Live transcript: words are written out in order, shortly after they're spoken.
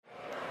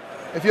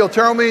If you'll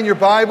turn me in your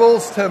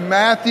Bibles to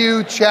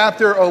Matthew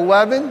chapter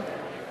 11.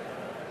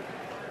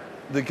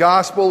 The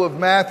Gospel of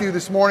Matthew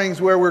this morning is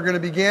where we're going to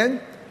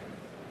begin.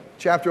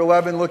 Chapter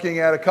 11, looking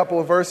at a couple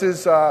of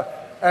verses.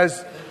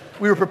 As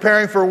we were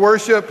preparing for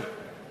worship,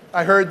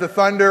 I heard the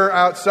thunder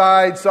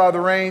outside, saw the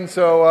rain,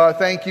 so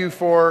thank you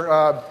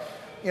for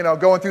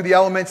going through the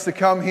elements to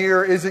come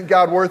here. Isn't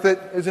God worth it?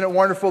 Isn't it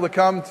wonderful to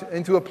come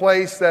into a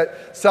place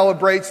that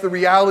celebrates the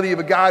reality of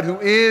a God who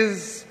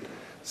is,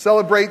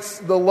 celebrates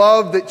the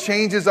love that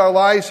changes our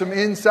lives from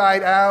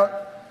inside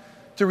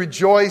out, to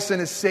rejoice in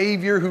a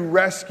Savior who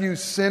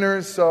rescues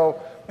sinners. So,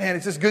 man,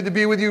 it's just good to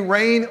be with you,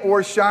 rain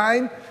or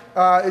shine.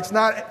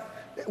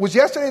 Was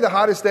yesterday the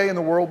hottest day in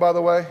the world, by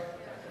the way?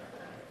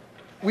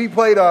 We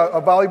played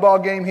a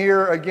volleyball game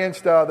here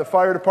against the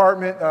fire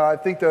department. I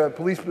think the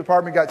police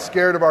department got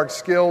scared of our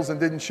skills and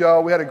didn't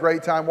show. We had a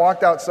great time.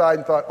 Walked outside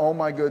and thought, oh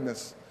my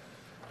goodness.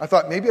 I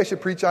thought maybe I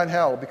should preach on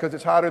hell because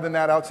it's hotter than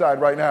that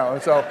outside right now.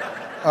 And so,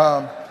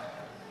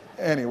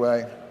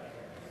 anyway,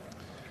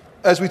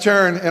 as we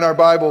turn in our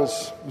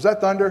Bibles, was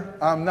that thunder?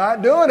 I'm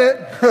not doing it.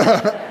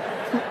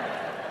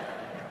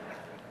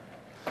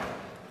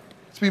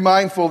 Let's be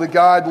mindful that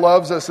God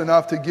loves us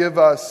enough to give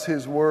us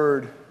His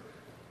Word.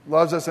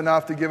 Loves us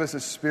enough to give us a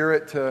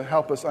Spirit to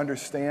help us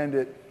understand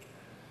it.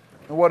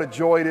 And what a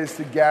joy it is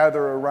to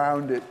gather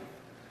around it.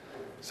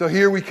 So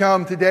here we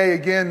come today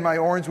again, my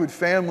Orangewood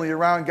family,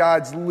 around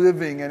God's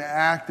living and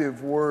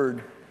active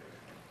Word,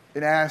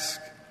 and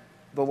ask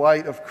the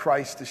light of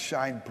Christ to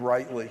shine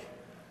brightly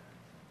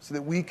so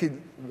that we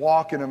could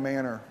walk in a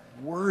manner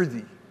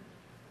worthy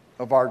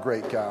of our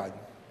great God.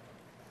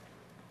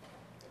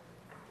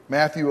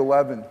 Matthew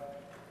 11,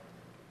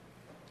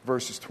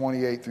 verses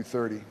 28 through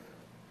 30.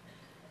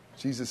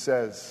 Jesus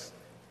says,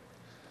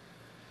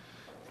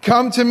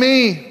 "Come to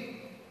me,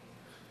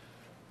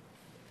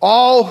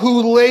 all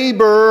who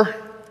labor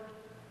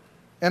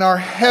and are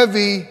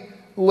heavy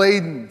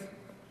laden,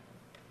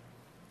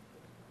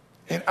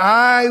 and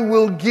I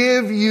will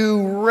give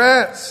you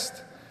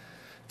rest.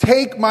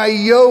 Take my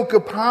yoke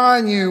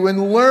upon you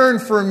and learn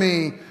from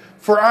me,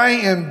 for I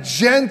am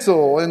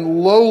gentle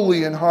and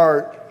lowly in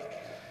heart,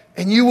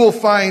 and you will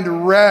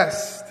find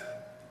rest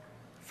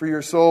for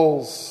your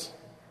souls.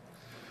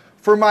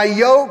 For my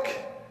yoke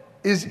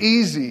is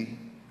easy,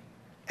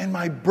 and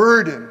my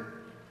burden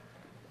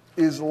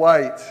is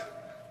light."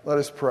 Let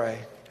us pray.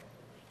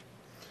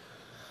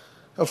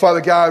 Oh,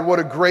 Father God, what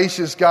a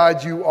gracious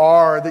God you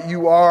are, that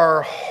you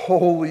are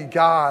holy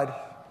God.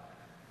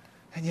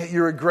 And yet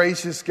you're a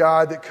gracious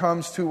God that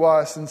comes to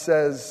us and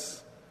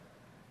says,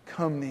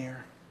 come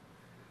near.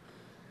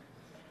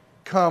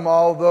 Come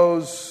all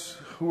those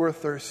who are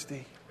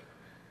thirsty.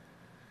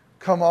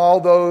 Come all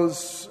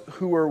those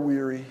who are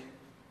weary.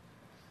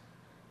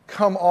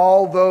 Come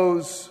all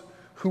those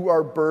who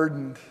are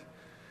burdened.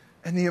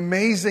 And the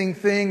amazing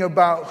thing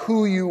about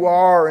who you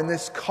are in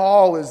this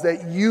call is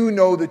that you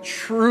know the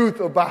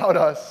truth about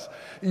us.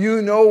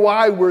 You know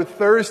why we're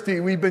thirsty.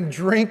 We've been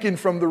drinking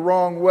from the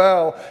wrong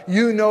well.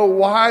 You know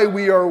why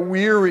we are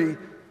weary,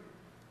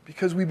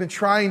 because we've been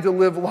trying to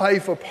live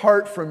life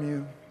apart from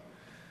you.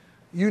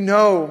 You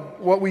know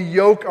what we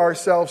yoke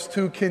ourselves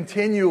to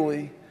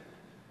continually.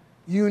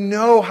 You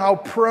know how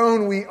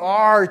prone we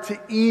are to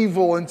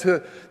evil and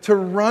to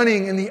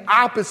running in the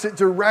opposite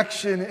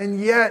direction. And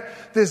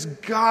yet, this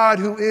God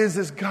who is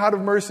this God of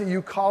mercy,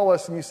 you call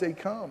us and you say,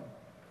 come.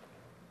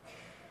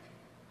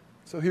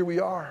 So here we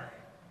are.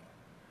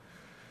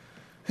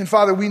 And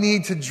Father, we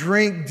need to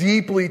drink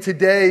deeply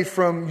today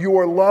from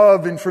your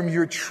love and from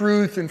your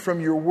truth and from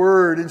your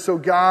word. And so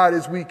God,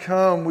 as we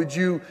come, would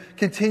you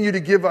continue to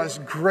give us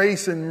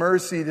grace and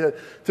mercy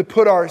to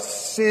put our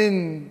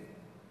sin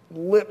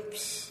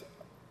lips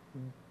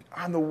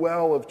on the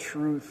well of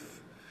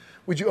truth.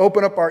 Would you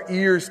open up our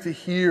ears to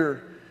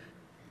hear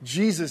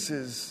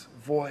Jesus'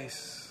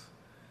 voice?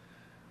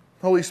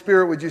 Holy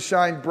Spirit, would you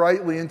shine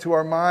brightly into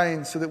our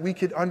minds so that we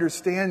could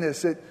understand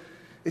this?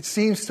 It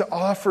seems to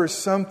offer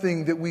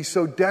something that we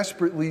so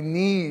desperately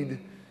need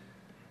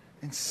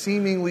and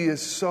seemingly is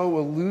so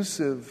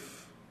elusive.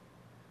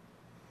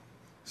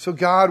 So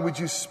God, would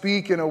you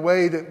speak in a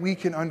way that we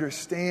can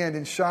understand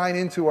and shine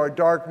into our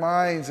dark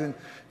minds? And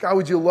God,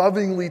 would you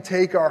lovingly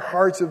take our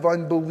hearts of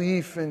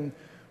unbelief and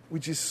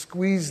would you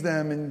squeeze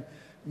them and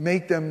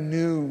make them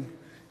new?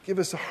 Give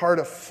us a heart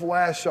of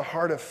flesh, a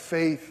heart of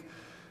faith,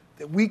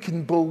 that we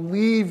can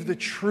believe the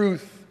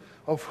truth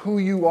of who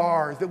you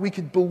are, that we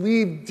can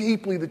believe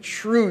deeply the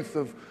truth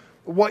of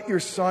what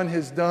your Son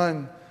has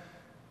done,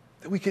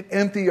 that we can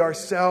empty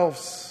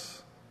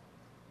ourselves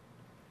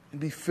and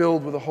be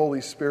filled with the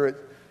Holy Spirit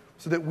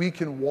so that we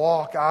can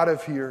walk out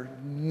of here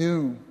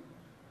new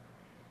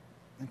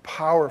and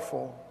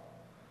powerful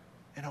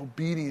and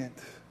obedient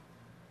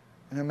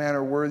in a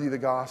manner worthy of the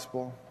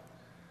gospel.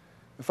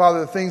 And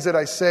Father, the things that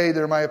I say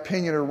that are my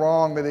opinion are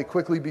wrong, may they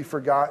quickly be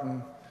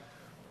forgotten.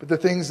 But the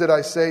things that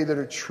I say that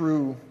are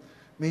true,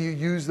 may you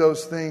use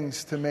those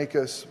things to make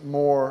us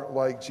more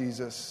like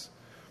Jesus.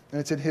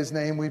 And it's in His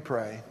name we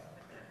pray.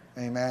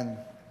 Amen.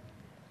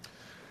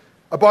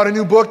 I bought a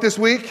new book this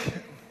week.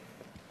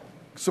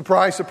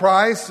 Surprise,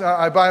 surprise.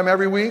 I buy them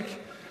every week.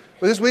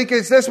 But this week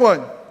it's this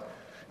one.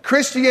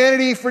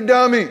 Christianity for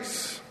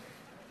Dummies.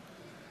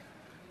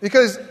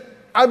 Because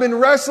I've been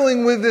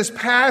wrestling with this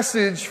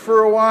passage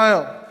for a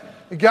while.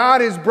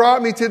 God has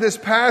brought me to this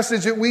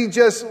passage that we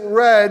just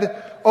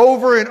read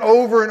over and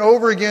over and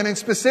over again, and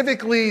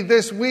specifically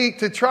this week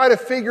to try to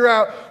figure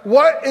out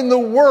what in the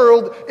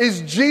world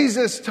is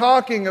Jesus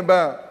talking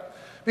about.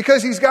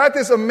 Because he's got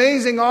this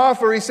amazing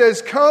offer. He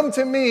says, come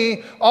to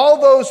me, all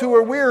those who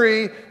are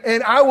weary,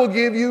 and I will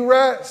give you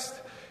rest.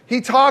 He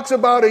talks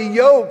about a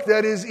yoke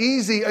that is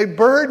easy, a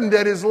burden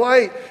that is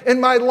light. And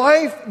my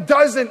life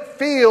doesn't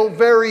feel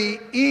very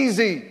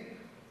easy.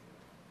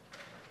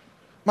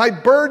 My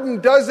burden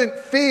doesn't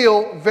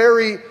feel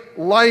very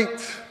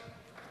light.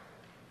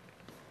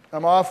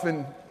 I'm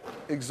often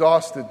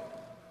exhausted.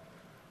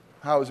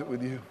 How is it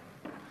with you?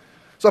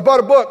 So I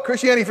bought a book,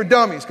 Christianity for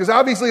Dummies, because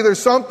obviously there's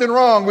something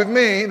wrong with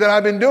me that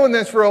I've been doing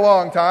this for a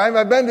long time.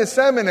 I've been to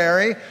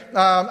seminary.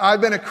 I've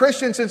been a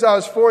Christian since I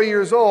was 4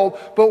 years old.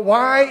 But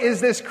why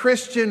is this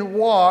Christian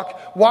walk?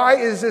 Why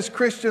is this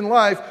Christian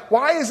life?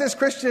 Why is this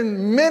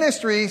Christian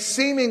ministry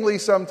seemingly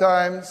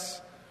sometimes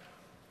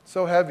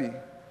so heavy,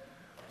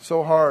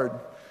 so hard?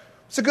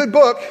 It's a good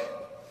book.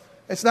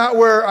 It's not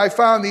where I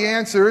found the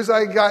answers.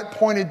 I got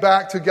pointed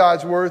back to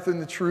God's word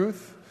and the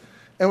truth,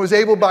 and was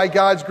able by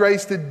God's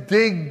grace to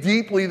dig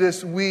deeply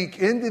this week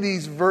into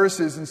these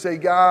verses and say,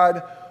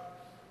 God,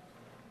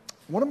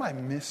 what am I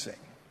missing?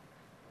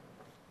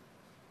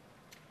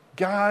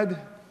 God,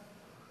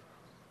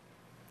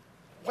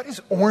 what is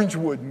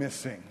Orangewood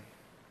missing?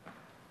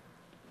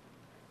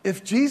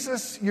 If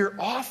Jesus, your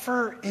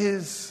offer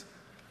is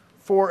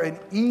for an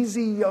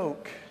easy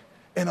yoke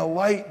and a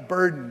light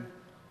burden,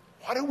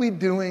 what are we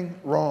doing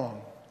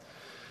wrong?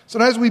 So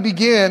as we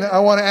begin, I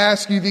want to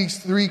ask you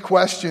these three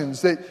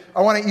questions that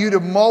I want you to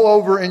mull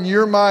over in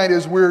your mind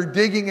as we're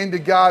digging into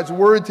God's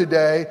Word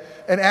today,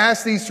 and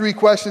ask these three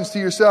questions to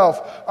yourself.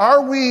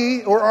 Are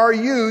we, or are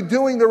you,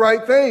 doing the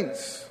right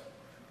things?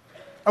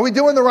 Are we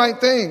doing the right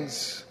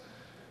things?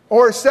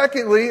 Or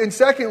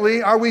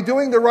secondly, are we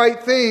doing the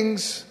right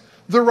things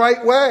the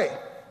right way?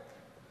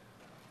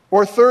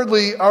 Or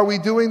thirdly, are we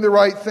doing the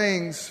right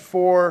things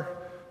for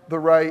the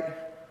right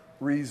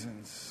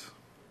reasons?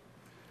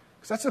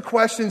 That's the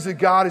questions that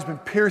God has been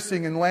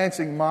piercing and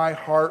lancing my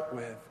heart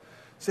with.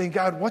 Saying,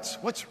 God,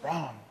 what's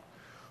wrong?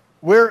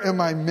 Where am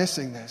I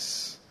missing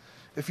this?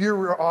 If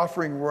you're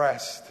offering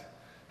rest,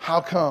 how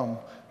come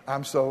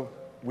I'm so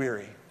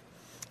weary?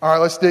 All right,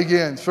 let's dig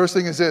in. First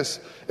thing is this.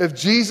 If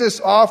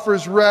Jesus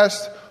offers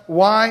rest,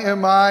 why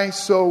am I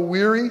so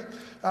weary?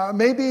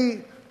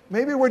 Maybe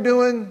we're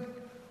doing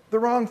the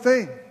wrong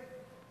thing.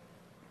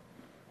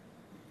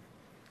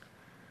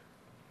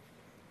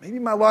 Maybe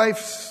my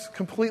life's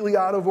completely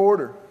out of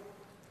order.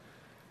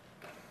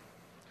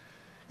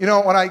 You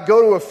know, when I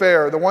go to a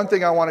fair, the one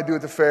thing I want to do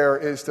at the fair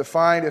is to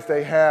find if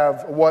they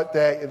have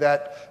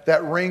that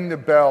ring the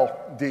bell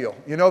deal.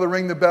 You know the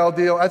ring the bell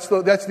deal? That's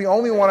the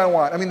only one I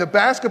want. I mean, the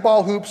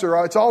basketball hoops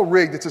it's all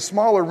rigged. It's a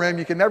smaller rim.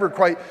 You can never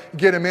quite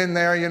get them in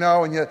there, you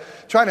know, and you're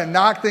trying to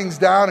knock things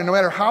down, and no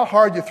matter how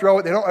hard you throw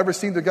it, they don't ever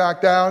seem to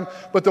knock down.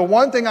 But the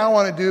one thing I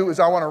want to do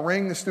is I want to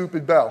ring the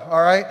stupid bell,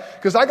 all right?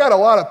 Because I got a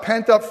lot of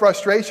pent-up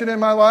frustration in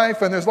my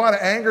life, and there's a lot of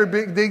anger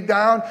deep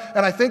down,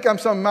 and I think I'm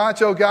some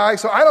macho guy,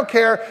 so I don't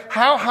care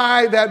how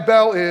high that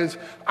bell is,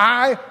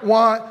 I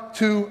want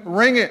to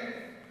ring it.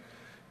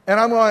 And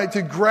I'm going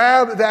to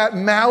grab that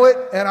mallet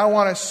and I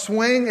want to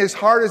swing as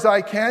hard as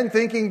I can,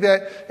 thinking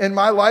that in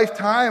my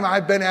lifetime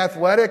I've been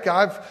athletic.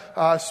 I've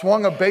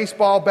swung a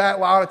baseball bat a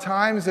lot of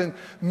times, and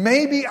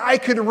maybe I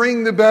could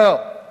ring the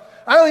bell.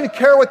 I don't even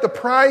care what the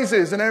prize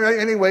is. And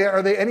anyway,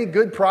 are there any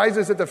good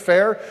prizes at the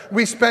fair?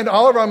 We spend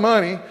all of our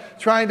money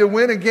trying to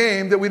win a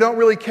game that we don't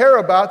really care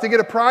about to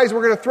get a prize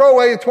we're going to throw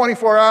away in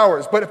 24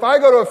 hours. But if I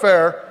go to a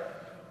fair,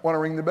 I want to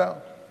ring the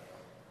bell.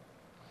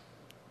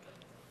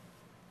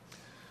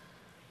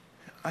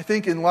 I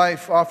think in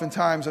life,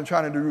 oftentimes, I'm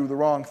trying to do the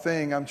wrong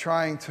thing. I'm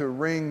trying to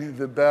ring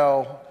the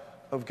bell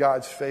of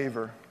God's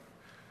favor.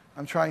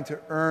 I'm trying to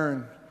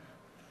earn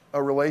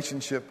a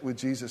relationship with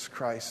Jesus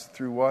Christ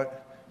through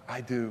what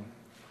I do.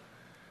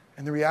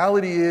 And the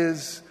reality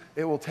is,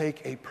 it will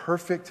take a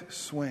perfect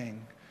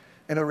swing.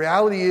 And the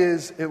reality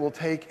is, it will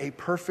take a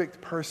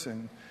perfect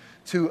person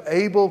to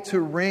able to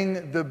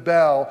ring the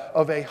bell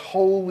of a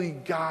holy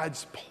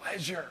God's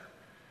pleasure.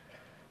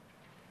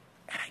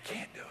 And I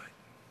can't do it.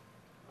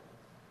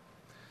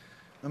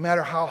 No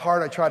matter how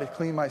hard I try to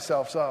clean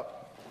myself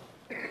up,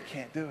 I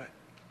can't do it.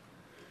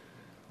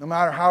 No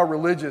matter how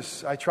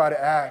religious I try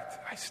to act,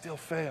 I still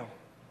fail.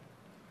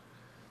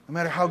 No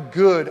matter how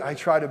good I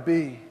try to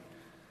be,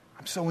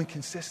 I'm so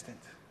inconsistent.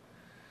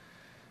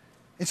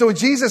 And so when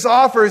Jesus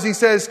offers, he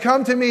says,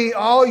 come to me,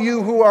 all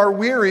you who are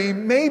weary.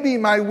 Maybe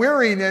my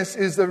weariness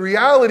is the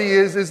reality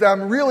is that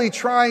I'm really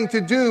trying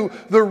to do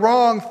the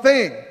wrong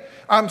thing.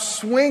 I'm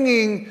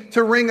swinging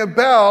to ring a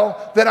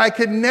bell that I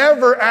could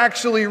never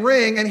actually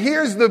ring. And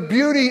here's the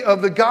beauty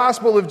of the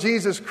gospel of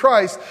Jesus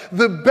Christ.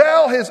 The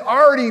bell has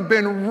already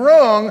been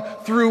rung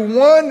through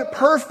one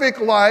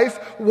perfect life,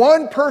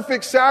 one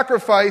perfect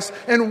sacrifice,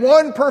 and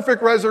one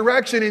perfect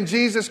resurrection in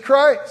Jesus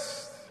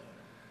Christ.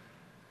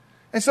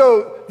 And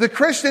so the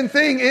Christian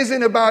thing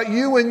isn't about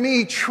you and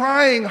me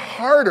trying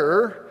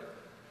harder.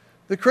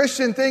 The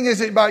Christian thing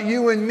isn't about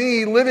you and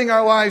me living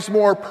our lives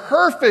more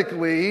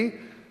perfectly.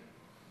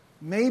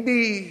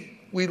 Maybe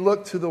we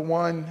look to the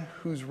one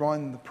who's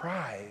won the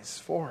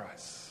prize for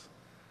us.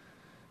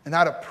 And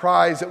not a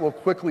prize that will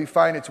quickly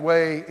find its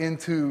way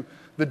into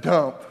the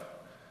dump,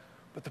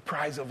 but the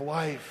prize of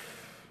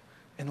life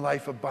and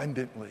life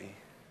abundantly.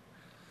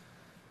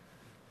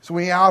 So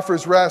when he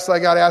offers rest, I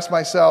got to ask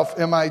myself,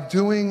 am I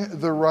doing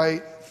the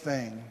right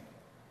thing?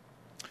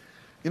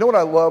 You know what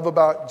I love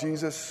about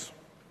Jesus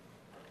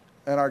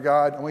and our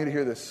God? I want you to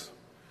hear this.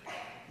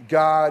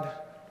 God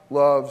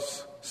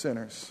loves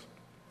sinners.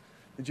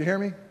 Did you hear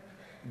me?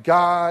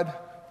 God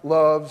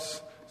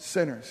loves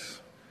sinners.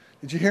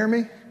 Did you hear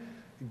me?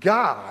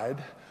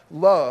 God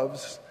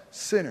loves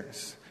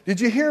sinners.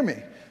 Did you hear me?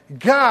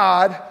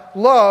 God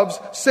loves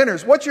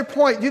sinners. What's your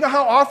point? You know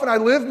how often I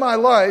live my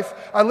life?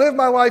 I live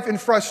my life in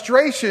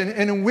frustration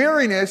and in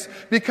weariness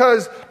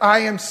because I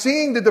am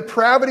seeing the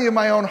depravity of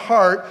my own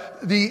heart,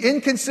 the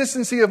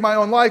inconsistency of my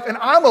own life, and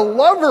I'm a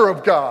lover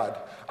of God.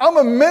 I'm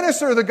a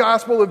minister of the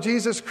gospel of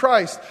Jesus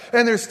Christ.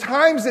 And there's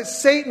times that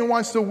Satan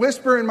wants to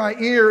whisper in my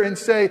ear and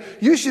say,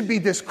 you should be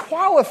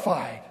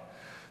disqualified.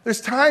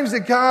 There's times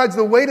that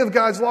the weight of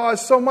God's law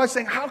is so much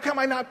saying, how can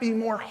I not be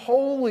more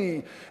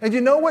holy? And you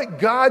know what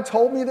God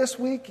told me this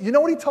week? You know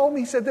what he told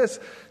me? He said this,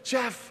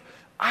 Jeff,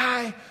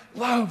 I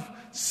love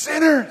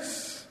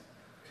sinners.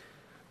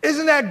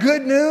 Isn't that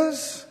good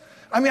news?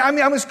 I mean,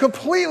 I was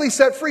completely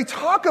set free.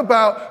 Talk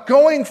about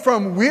going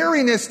from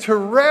weariness to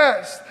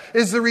rest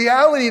is the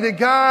reality that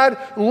God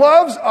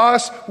loves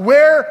us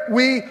where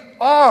we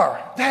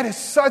are. That is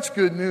such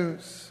good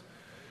news.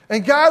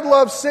 And God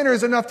loves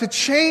sinners enough to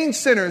change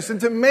sinners and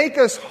to make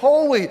us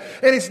holy.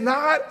 And it's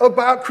not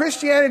about,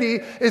 Christianity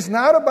is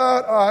not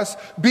about us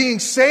being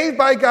saved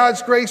by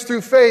God's grace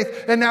through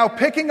faith and now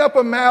picking up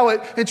a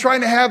mallet and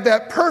trying to have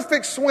that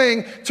perfect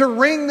swing to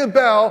ring the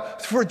bell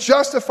for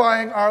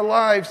justifying our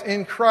lives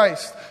in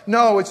Christ.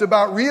 No, it's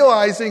about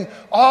realizing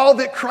all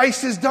that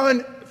Christ has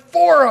done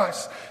for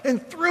us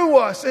and through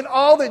us and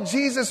all that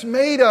Jesus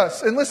made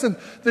us. And listen,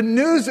 the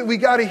news that we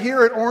got to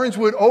hear at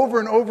Orangewood over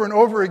and over and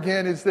over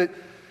again is that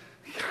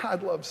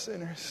God loves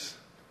sinners.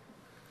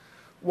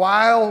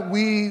 While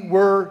we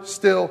were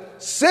still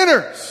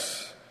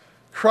sinners,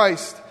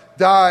 Christ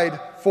died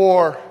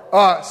for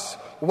us.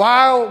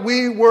 While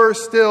we were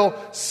still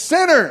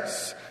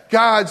sinners,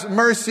 God's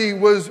mercy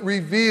was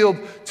revealed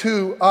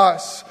to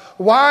us.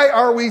 Why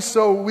are we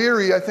so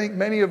weary? I think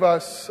many of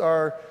us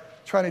are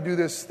trying to do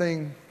this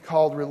thing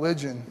called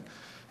religion,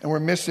 and we're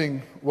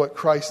missing what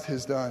Christ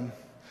has done.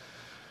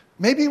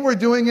 Maybe we're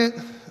doing it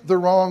the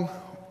wrong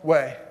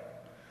way.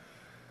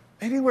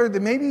 Maybe we're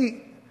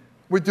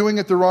doing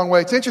it the wrong way.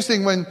 It's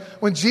interesting,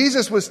 when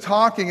Jesus was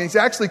talking, he's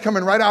actually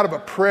coming right out of a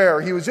prayer.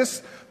 He was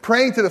just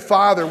praying to the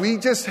Father. We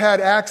just had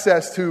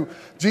access to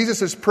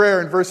Jesus'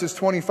 prayer in verses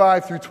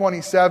 25 through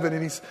 27,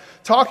 and he's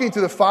talking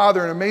to the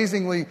Father in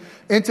amazingly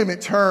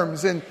intimate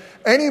terms. And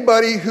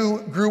anybody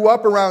who grew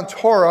up around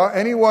Torah,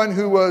 anyone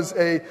who was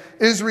an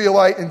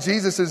Israelite in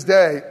Jesus'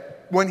 day,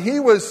 when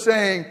he was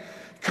saying,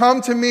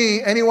 "Come to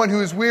me, anyone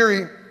who is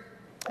weary,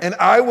 and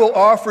I will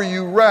offer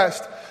you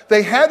rest,"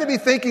 they had to be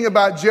thinking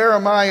about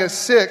Jeremiah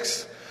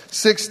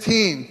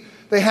 6:16.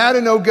 They had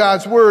to know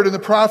God's word, and the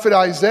prophet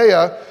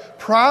Isaiah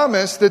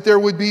promised that there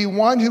would be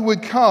one who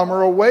would come,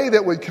 or a way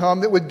that would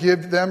come, that would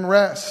give them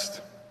rest.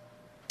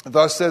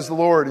 Thus says the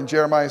Lord in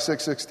Jeremiah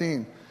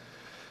 6:16,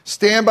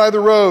 "Stand by the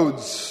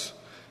roads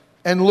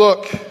and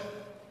look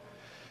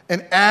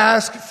and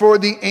ask for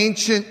the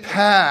ancient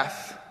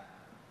path."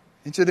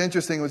 Isn't it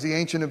interesting? It was the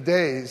Ancient of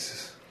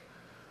Days.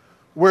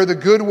 Where the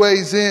good way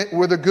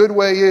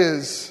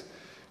is,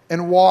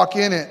 and walk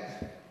in it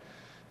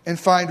and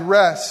find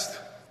rest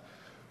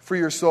for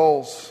your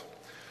souls.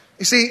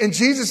 You see, in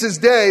Jesus'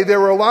 day,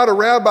 there were a lot of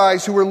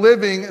rabbis who were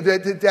living at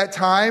that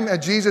time,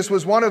 and Jesus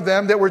was one of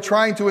them, that were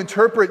trying to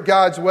interpret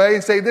God's way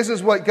and say, this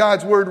is what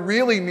God's word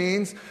really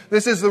means.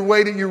 This is the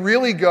way that you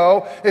really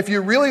go. If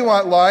you really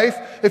want life,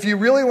 if you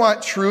really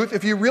want truth,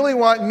 if you really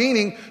want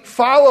meaning,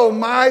 follow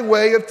my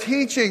way of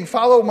teaching.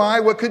 Follow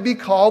what could be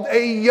called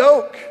a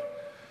yoke.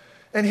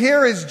 And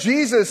here is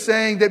Jesus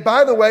saying that,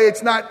 by the way,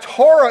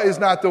 Torah is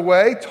not the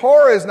way,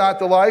 Torah is not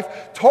the life,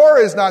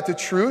 Torah is not the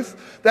truth.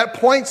 That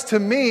points to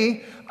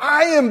me.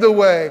 I am the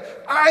way,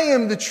 I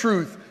am the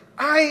truth,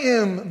 I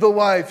am the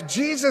life.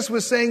 Jesus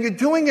was saying, you're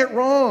doing it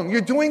wrong.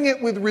 You're doing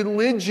it with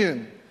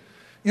religion.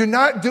 You're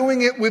not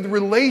doing it with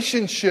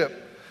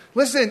relationship.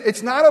 Listen,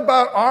 it's not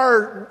about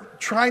our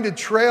trying to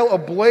trail a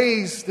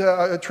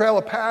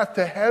path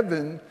to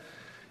heaven.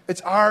 It's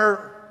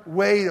our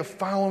way of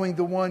following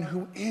the one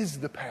who is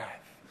the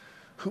path,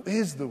 who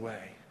is the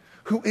way,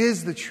 who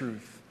is the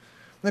truth,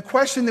 And the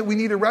question that we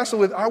need to wrestle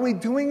with, are we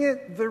doing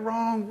it the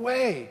wrong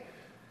way?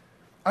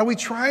 Are we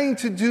trying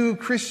to do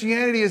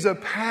Christianity as a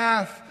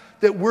path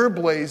that we're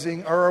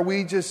blazing, or are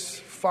we just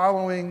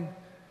following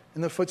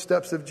in the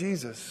footsteps of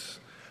Jesus?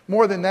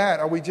 More than that,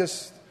 are we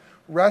just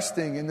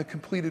resting in the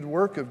completed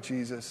work of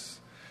Jesus?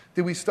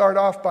 Did we start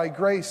off by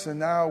grace and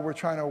now we're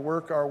trying to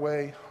work our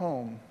way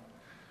home?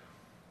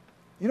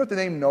 You know what the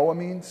name Noah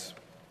means?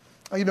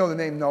 You know the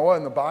name Noah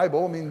in the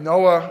Bible. I mean,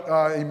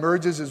 Noah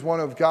emerges as one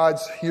of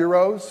God's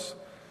heroes.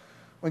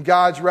 When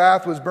God's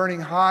wrath was burning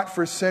hot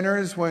for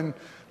sinners, when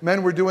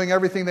men were doing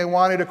everything they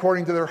wanted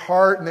according to their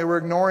heart and they were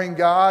ignoring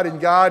God,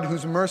 and God,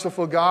 who's a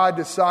merciful God,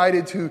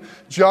 decided to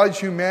judge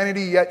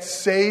humanity yet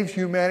save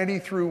humanity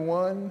through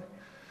one.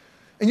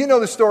 And you know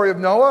the story of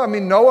Noah. I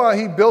mean, Noah,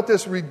 he built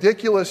this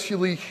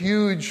ridiculously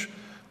huge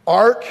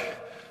ark.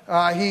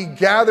 He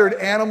gathered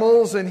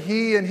animals, and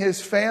he and his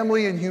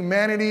family and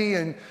humanity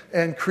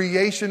and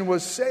creation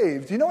was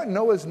saved. Do you know what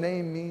Noah's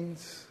name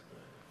means?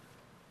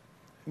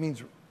 It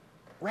means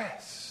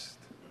rest.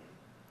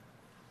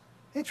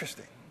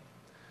 Interesting.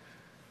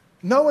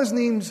 Noah's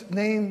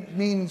name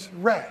means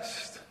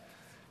rest.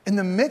 In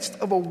the midst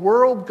of a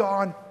world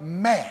gone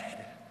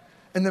mad,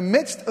 in the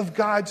midst of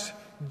God's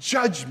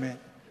judgment,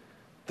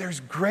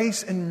 there's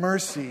grace and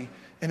mercy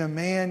in a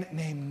man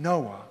named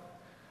Noah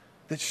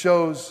that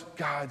shows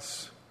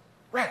God's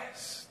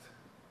rest.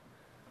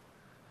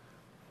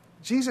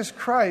 Jesus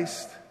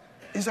Christ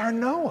is our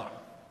Noah.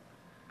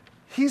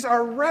 He's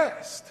our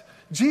rest.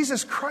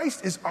 Jesus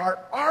Christ is our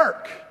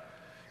ark.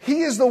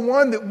 He is the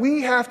one that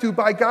we have to,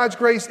 by God's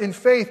grace and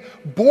faith,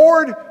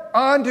 board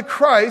onto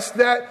Christ,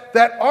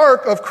 that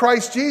ark of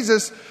Christ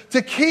Jesus,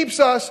 to keep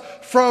us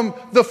from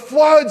the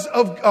floods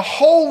of a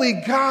holy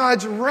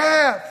God's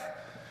wrath.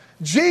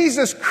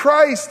 Jesus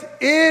Christ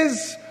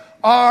is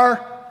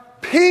our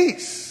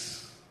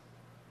peace.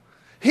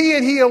 He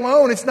and He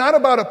alone. It's not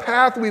about a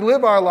path we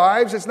live our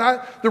lives. It's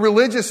not the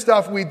religious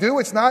stuff we do.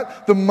 It's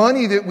not the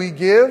money that we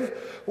give.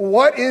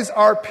 What is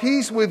our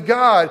peace with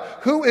God?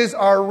 Who is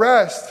our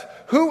rest?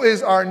 Who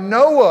is our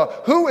Noah?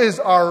 Who is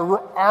our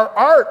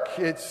ark?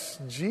 It's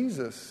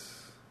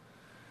Jesus.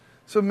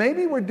 So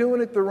maybe we're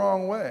doing it the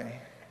wrong way.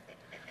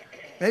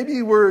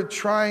 Maybe we're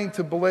trying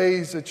to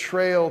blaze a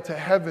trail to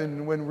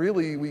heaven when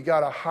really we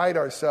got to hide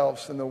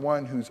ourselves in the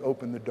one who's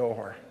opened the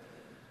door,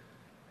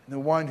 and the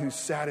one who's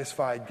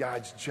satisfied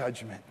God's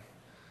judgment,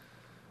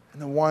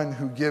 and the one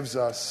who gives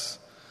us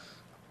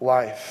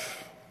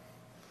life.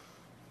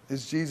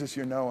 Is Jesus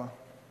your Noah?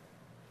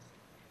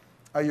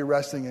 Are you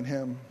resting in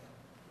Him?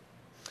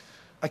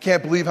 I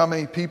can't believe how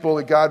many people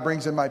that God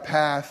brings in my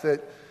path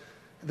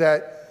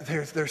that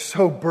they're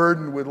so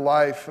burdened with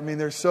life. I mean,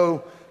 they're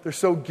so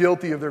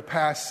guilty of their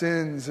past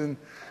sins. And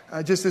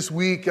just this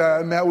week,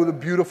 I met with a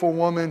beautiful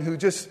woman who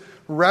just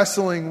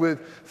wrestling with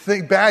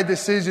bad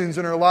decisions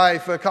in her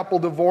life, a couple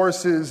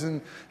divorces,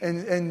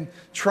 and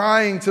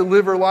trying to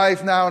live her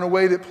life now in a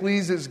way that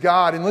pleases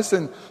God. And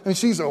listen, I mean,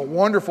 she's a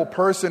wonderful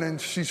person and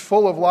she's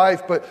full of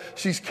life, but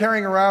she's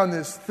carrying around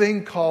this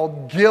thing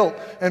called guilt.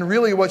 And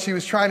really what she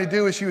was trying to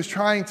do is she was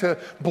trying to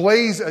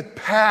blaze a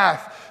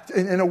path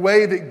in a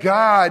way that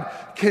God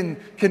can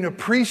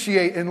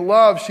appreciate and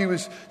love. She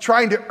was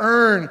trying to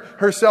earn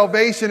her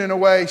salvation in a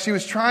way. She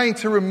was trying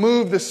to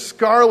remove the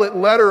scarlet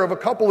letter of a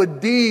couple of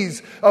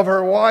D's of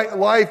her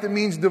life that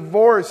means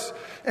divorce.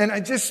 And I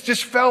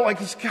just felt like,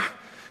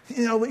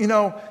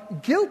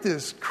 guilt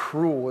is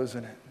cruel,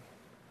 isn't it?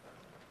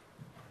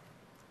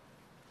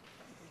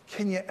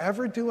 Can you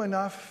ever do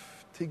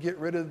enough to get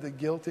rid of the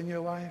guilt in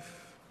your life?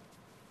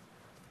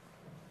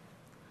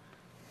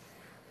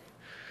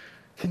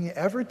 Can you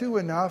ever do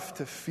enough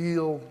to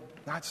feel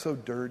not so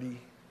dirty?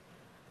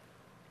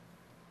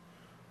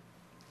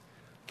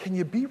 Can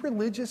you be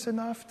religious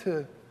enough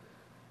to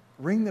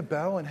ring the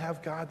bell and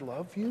have God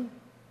love you?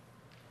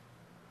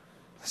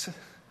 Listen,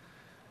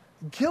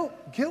 guilt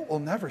will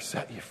never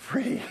set you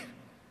free.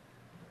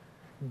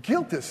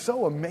 Guilt is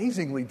so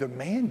amazingly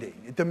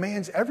demanding. It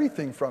demands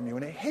everything from you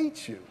and it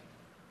hates you.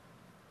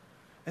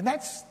 And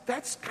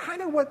that's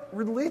kind of what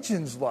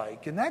religion's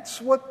like, and that's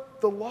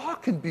what the law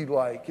can be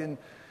like. And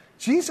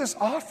Jesus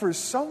offers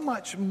so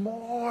much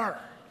more.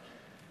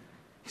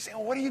 He's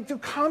saying, what do you do?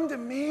 Come to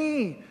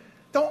me.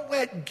 Don't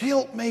let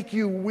guilt make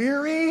you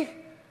weary.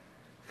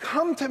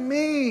 Come to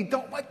me.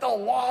 Don't let the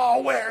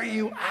law wear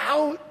you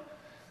out.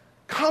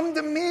 Come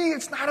to me.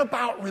 It's not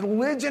about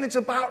religion. It's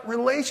about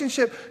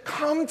relationship.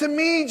 Come to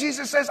me.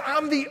 Jesus says,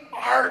 I'm the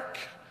ark.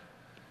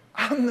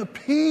 I'm the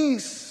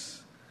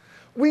peace.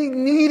 We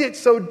need it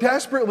so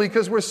desperately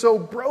because we're so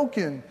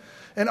broken.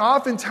 And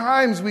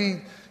oftentimes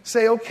we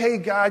say, okay,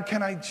 God,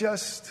 can I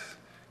just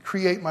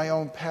create my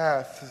own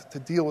path to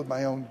deal with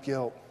my own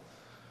guilt?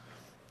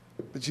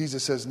 But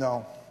Jesus says,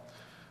 no.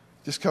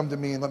 Just come to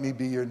me and let me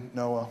be your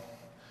Noah.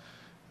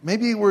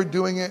 Maybe we're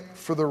doing it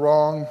for the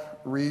wrong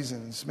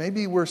reasons.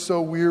 Maybe we're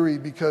so weary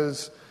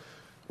because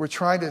we're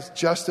trying to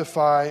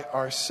justify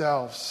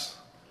ourselves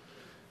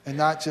and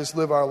not just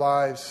live our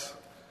lives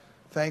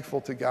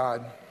thankful to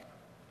God.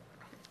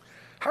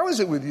 How is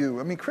it with you?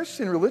 I mean,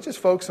 Christian religious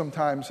folks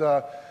sometimes,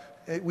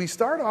 we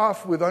start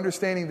off with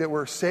understanding that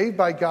we're saved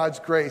by God's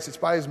grace. It's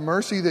by His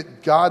mercy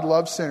that God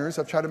loves sinners.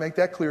 I've tried to make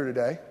that clear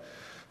today.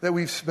 That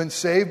we've been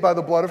saved by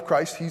the blood of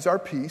Christ. He's our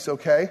peace,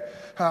 okay?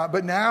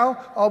 But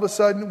now, all of a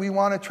sudden, we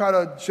want to try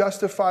to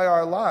justify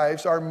our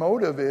lives. Our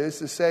motive is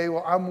to say,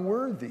 well, I'm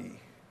worthy.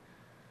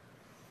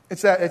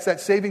 It's that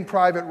Saving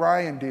Private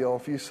Ryan deal.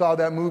 If you saw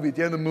that movie, at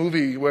the end of the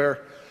movie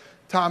where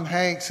Tom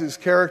Hanks, his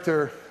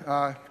character,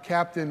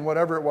 Captain,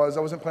 whatever it was, I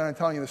wasn't planning on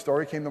telling you the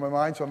story. It came to my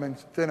mind, so I'm in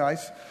thin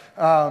ice.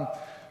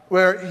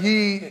 Where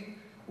he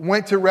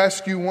went to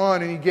rescue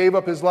one, and he gave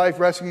up his life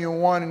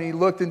rescuing one, and he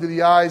looked into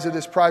the eyes of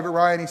this Private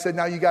Ryan. He said,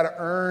 now you got to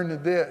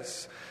earn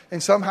this.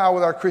 And somehow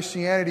with our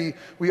Christianity,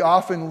 we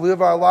often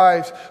live our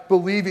lives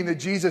believing that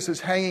Jesus is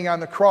hanging on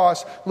the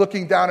cross,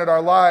 looking down at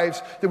our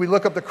lives, that we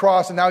look up the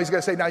cross, and now He's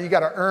going to say, now you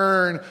got to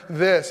earn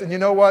this. And you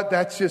know what?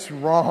 That's just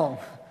wrong.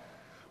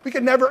 We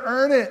could never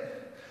earn it.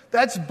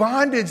 That's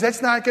bondage.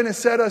 That's not going to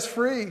set us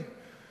free.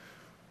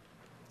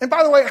 And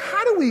by the way,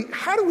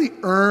 how do we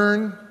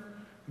earn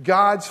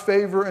God's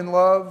favor and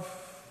love?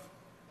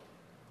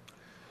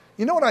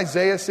 You know what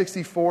Isaiah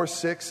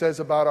 64:6 says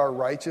about our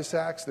righteous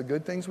acts, the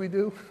good things we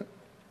do?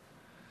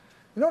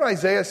 You know what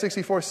Isaiah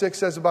 64:6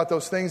 says about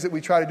those things that we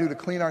try to do to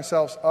clean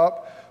ourselves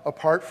up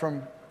apart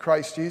from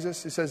Christ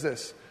Jesus? It says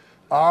this: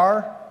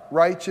 our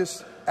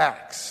righteous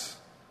acts,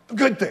 the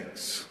good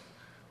things,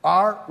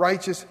 our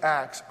righteous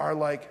acts are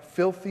like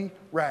filthy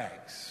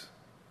rags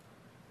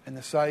in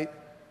the sight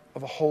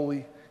of a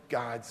holy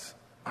God's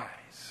eyes.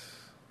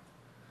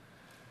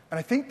 And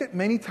I think that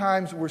many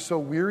times we're so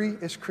weary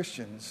as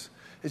Christians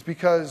is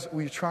because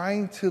we're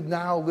trying to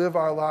now live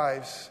our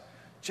lives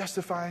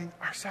justifying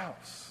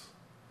ourselves.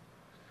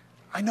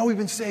 I know we've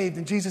been saved,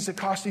 and Jesus, it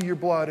cost you your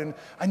blood, and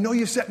I know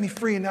you set me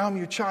free, and now I'm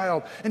your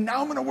child, and now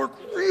I'm going to work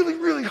really,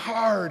 really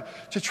hard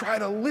to try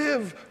to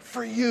live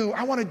for you.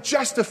 I want to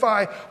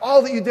justify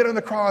all that you did on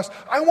the cross.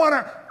 I want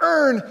to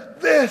earn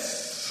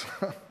this.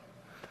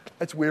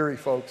 That's weary,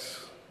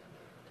 folks.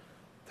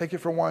 Take it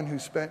from one who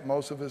spent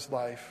most of his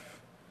life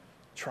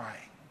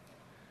trying.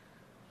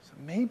 So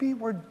maybe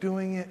we're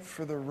doing it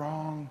for the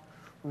wrong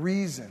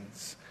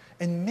reasons.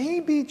 And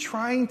maybe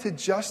trying to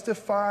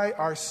justify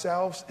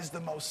ourselves is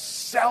the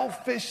most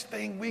selfish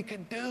thing we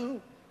can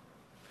do.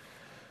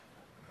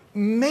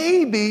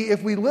 Maybe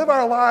if we live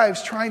our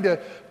lives trying to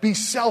be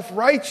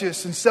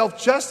self-righteous and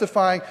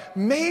self-justifying,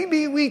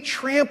 maybe we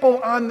trample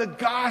on the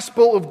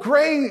gospel of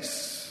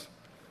grace.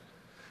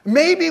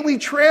 Maybe we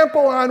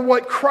trample on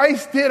what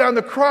Christ did on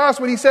the cross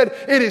when He said,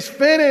 "It is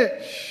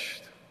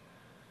finished."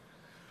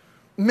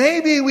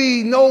 Maybe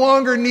we no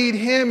longer need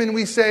Him and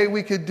we say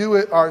we could do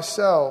it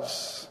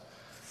ourselves.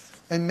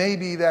 And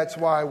maybe that's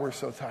why we're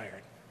so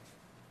tired.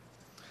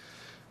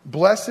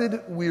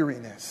 Blessed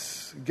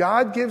weariness.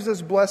 God gives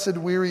us blessed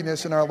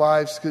weariness in our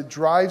lives because it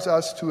drives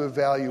us to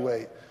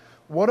evaluate,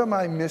 what am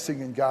I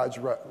missing in God's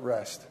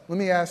rest? Let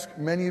me ask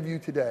many of you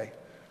today,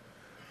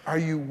 are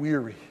you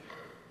weary?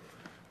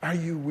 Are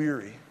you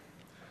weary?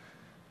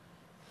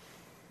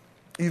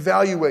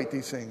 Evaluate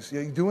these things.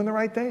 Are you doing the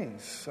right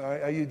things?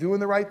 Are you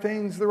doing the right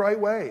things the right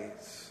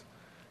ways?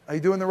 Are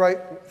you doing the right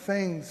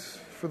things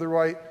for the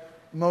right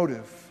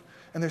motive?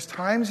 And there's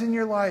times in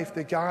your life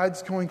that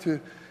God's going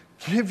to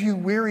give you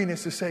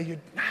weariness to say,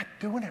 you're not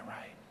doing it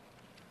right.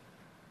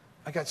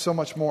 I got so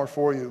much more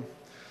for you.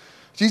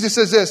 Jesus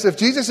says this: if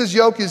Jesus'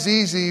 yoke is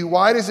easy,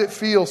 why does it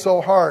feel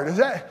so hard?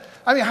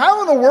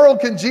 How in the world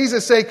can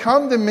Jesus say,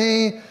 come to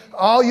me,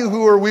 all you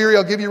who are weary,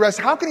 I'll give you rest?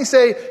 How can He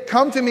say,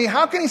 come to me?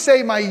 How can He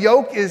say my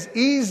yoke is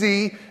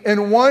easy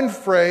in one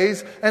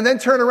phrase and then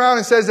turn around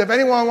and says, if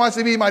anyone wants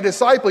to be my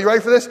disciple, you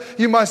ready for this?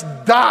 You must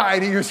die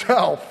to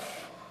yourself.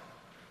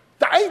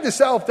 Dying to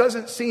self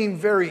doesn't seem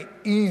very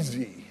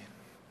easy.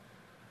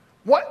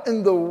 What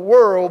in the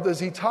world is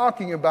He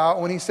talking about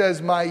when He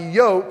says, my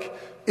yoke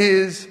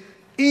is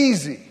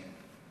easy?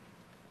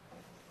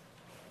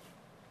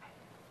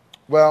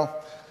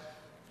 Well,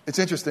 it's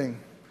interesting.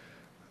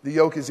 The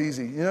yoke is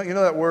easy. You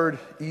know that word,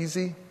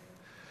 easy?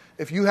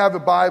 If you have a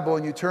Bible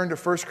and you turn to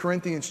 1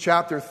 Corinthians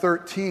chapter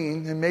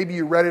 13, and maybe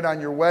you read it on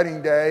your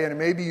wedding day, and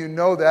maybe you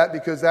know that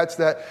because that's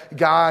that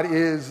God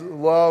is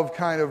love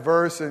kind of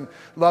verse, and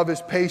love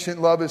is patient,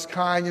 love is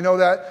kind. You know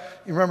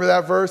that? You remember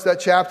that verse,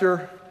 that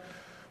chapter?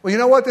 Well, you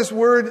know what? This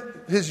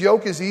word, His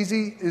yoke is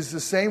easy, is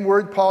the same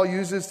word Paul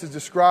uses to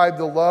describe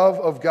the love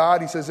of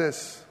God. He says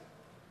this: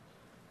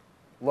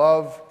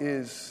 love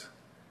is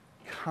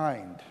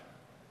kind.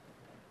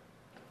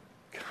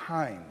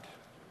 Kind.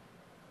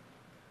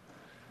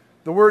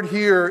 The word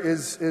here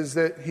is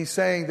that He's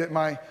saying that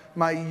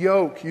my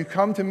yoke, you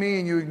come to me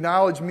and you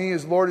acknowledge me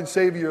as Lord and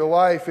Savior of your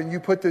life, and you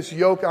put this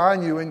yoke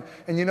on you, and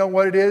you know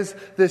what it is?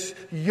 This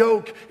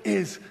yoke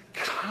is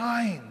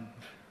kind.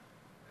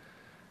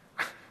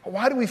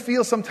 Why do we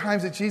feel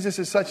sometimes that Jesus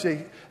is such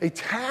a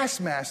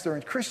taskmaster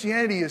and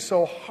Christianity is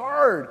so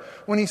hard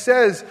when He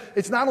says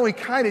it's not only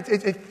kind,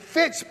 it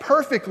fits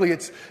perfectly.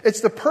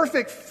 It's the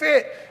perfect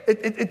fit.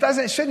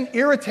 It shouldn't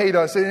irritate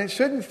us, and it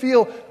shouldn't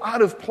feel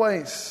out of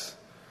place.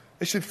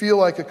 It should feel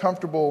like a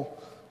comfortable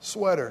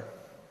sweater.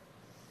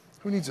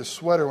 Who needs a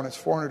sweater when it's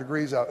 400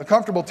 degrees out? A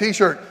comfortable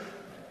t-shirt.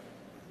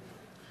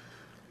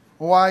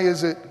 Why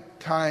is it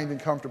kind and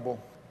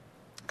comfortable?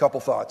 A couple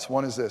thoughts.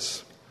 One is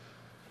this.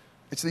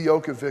 It's the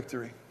yoke of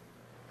victory.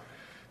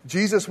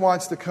 Jesus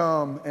wants to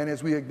come, and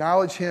as we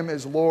acknowledge Him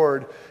as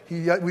Lord,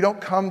 we don't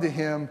come to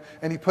Him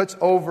and He puts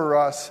over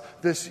us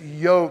this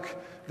yoke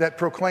that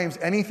proclaims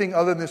anything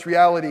other than this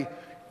reality.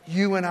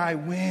 You and I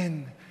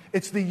win.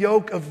 It's the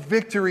yoke of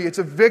victory. It's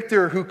a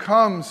victor who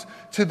comes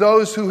to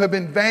those who have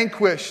been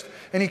vanquished.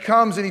 And He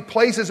comes and He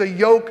places a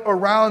yoke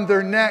around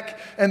their neck.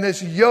 And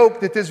this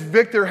yoke that this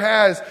victor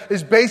has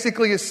is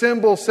basically a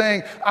symbol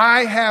saying,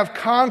 I have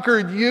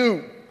conquered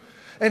you.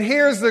 And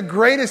here's the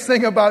greatest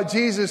thing about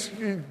Jesus'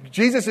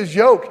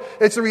 yoke.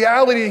 It's the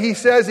reality. He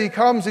says He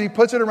comes and He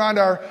puts it around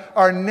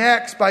our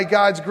necks by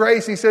God's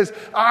grace. He says,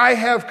 I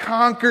have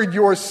conquered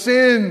your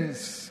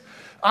sins.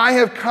 I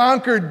have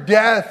conquered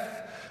death.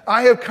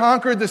 I have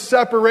conquered the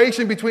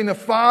separation between the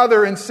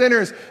Father and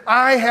sinners.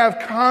 I have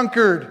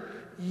conquered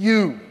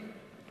you.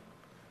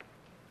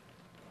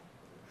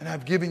 And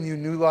I've given you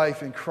new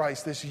life in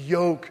Christ. This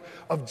yoke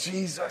of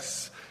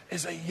Jesus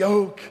is a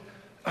yoke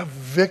of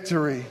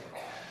victory.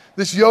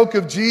 This yoke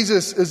of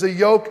Jesus is a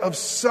yoke of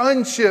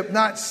sonship,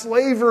 not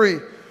slavery.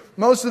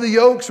 Most of the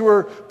yokes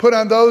were put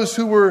on those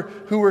who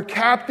were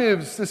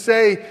captives to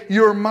say,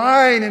 you're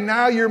mine and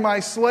now you're my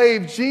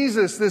slave.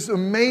 Jesus, this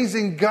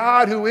amazing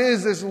God who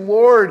is this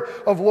Lord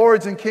of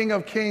lords and King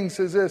of kings,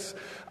 says this,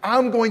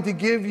 I'm going to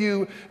give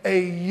you a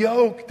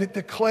yoke that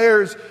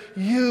declares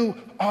you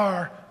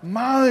are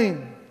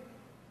mine.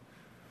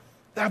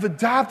 I've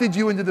adopted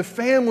you into the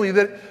family,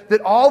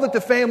 that all that the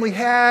family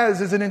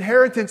has is an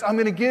inheritance I'm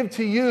going to give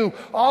to you.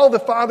 All the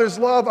Father's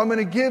love I'm going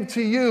to give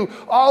to you.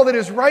 All that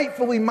is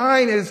rightfully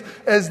mine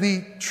as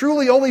the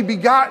truly only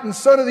begotten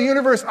Son of the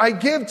universe, I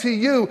give to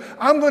you.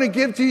 I'm going to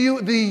give to you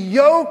the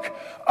yoke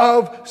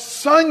of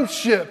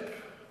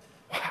sonship.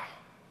 Wow.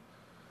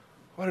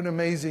 What an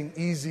amazing,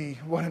 easy,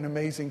 what an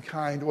amazing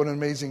kind, what an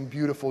amazing,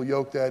 beautiful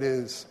yoke that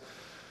is.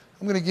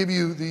 I'm going to give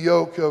you the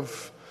yoke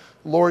of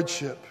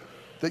lordship.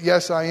 That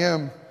yes, I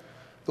am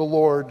the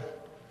Lord.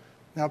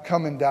 Now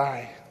come and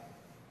die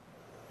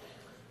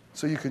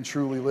so you can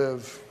truly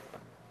live.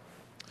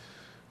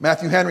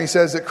 Matthew Henry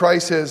says that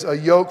Christ has a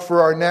yoke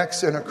for our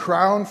necks and a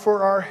crown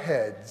for our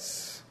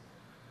heads.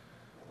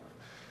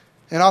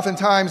 And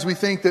oftentimes we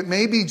think that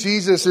maybe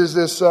Jesus is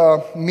this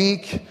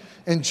meek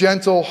and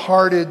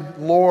gentle-hearted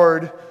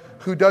Lord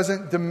who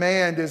doesn't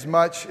demand as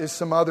much as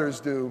some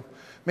others do.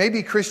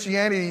 Maybe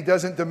Christianity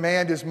doesn't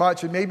demand as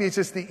much, and maybe it's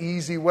just the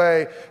easy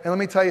way. And let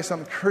me tell you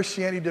something,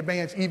 Christianity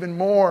demands even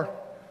more.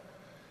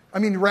 I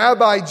mean,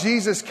 Rabbi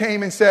Jesus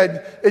came and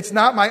said, it's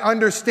not my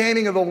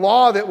understanding of the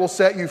law that will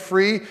set you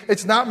free.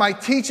 It's not my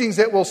teachings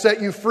that will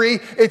set you free.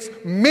 It's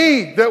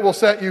me that will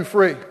set you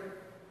free.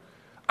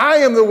 I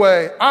am the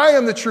way. I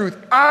am the truth.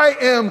 I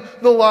am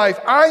the life.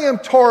 I am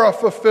Torah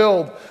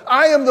fulfilled.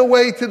 I am the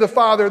way to the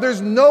Father.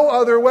 There's no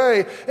other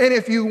way. And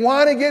if you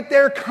want to get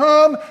there,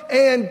 come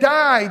and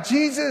die.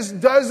 Jesus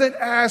doesn't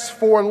ask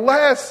for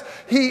less.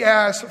 He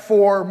asks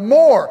for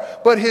more.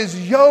 But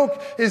His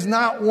yoke is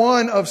not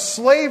one of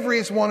slavery.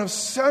 It's one of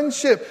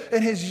sonship.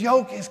 And His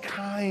yoke is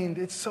kind.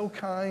 It's so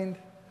kind.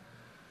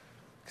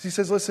 Because He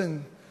says,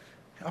 listen,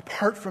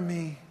 apart from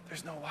me,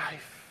 there's no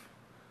life.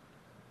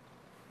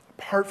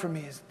 Apart from me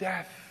is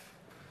death.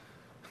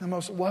 The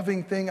most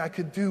loving thing I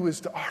could do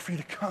is to offer you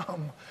to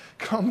come.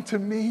 Come to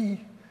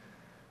me.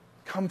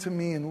 Come to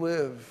me and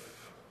live.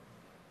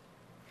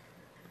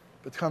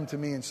 But come to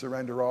me and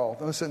surrender all.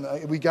 Listen,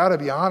 we got to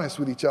be honest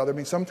with each other. I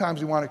mean,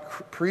 sometimes we want to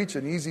preach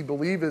an easy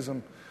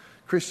believism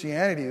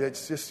Christianity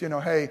that's just,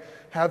 hey,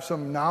 have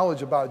some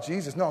knowledge about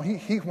Jesus. No,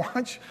 he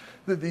wants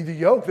the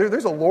yoke.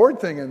 There's a Lord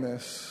thing in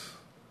this.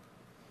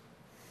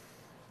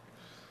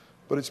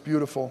 But it's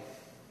beautiful.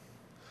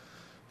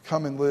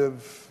 Come and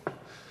live.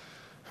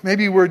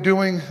 Maybe we're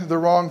doing the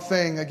wrong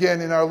thing again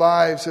in our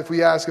lives. If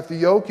we ask, if the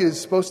yoke is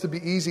supposed to be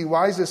easy,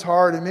 why is this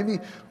hard? And maybe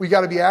we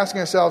got to be asking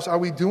ourselves, are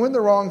we doing the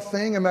wrong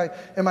thing? Am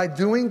I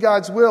doing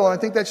God's will? And I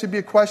think that should be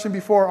a question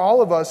before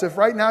all of us. If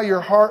right now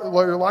your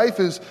life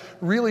is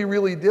really,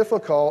 really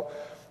difficult,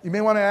 you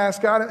may want to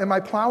ask God, am I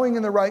plowing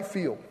in the right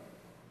field?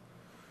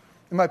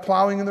 Am I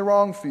plowing in the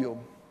wrong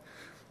field?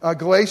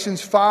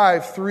 Galatians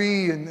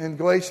 5:3 and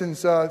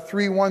Galatians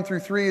 3:1 through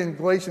 3 and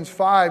Galatians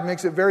 5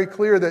 makes it very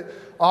clear that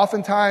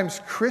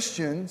oftentimes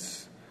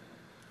Christians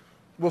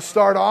will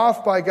start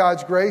off by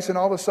God's grace and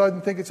all of a sudden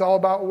think it's all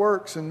about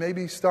works and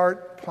maybe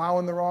start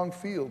plowing the wrong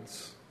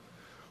fields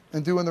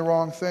and doing the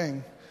wrong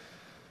thing.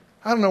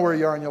 I don't know where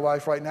you are in your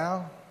life right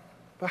now,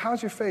 but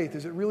how's your faith?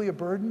 Is it really a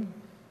burden?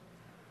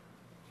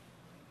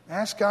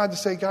 Ask God to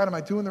say, God, am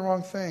I doing the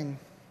wrong thing?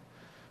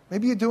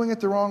 Maybe you're doing it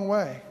the wrong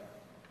way.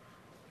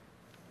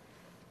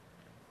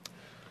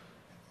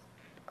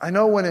 I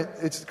know when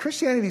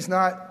Christianity's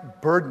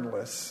not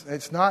burdenless.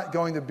 It's not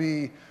going to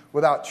be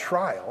without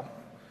trial.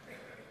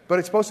 But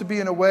it's supposed to be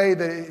in a way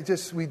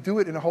that we do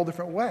it in a whole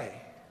different way.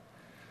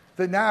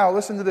 That now,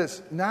 listen to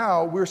this,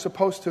 now we're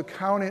supposed to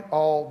count it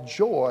all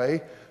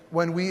joy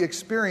when we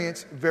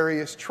experience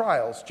various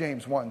trials,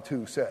 James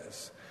 1:2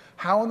 says.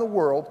 How in the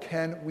world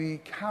can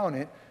we count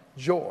it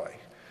joy?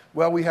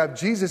 Well, we have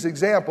Jesus'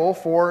 example,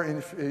 for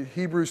in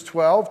Hebrews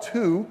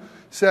 12:2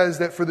 says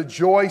that for the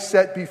joy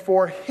set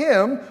before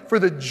him,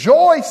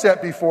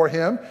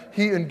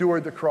 he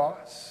endured the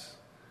cross.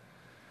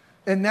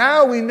 And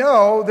now we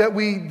know that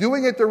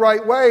doing it the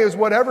right way is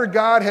whatever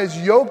God has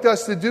yoked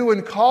us to do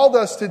and called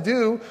us to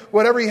do,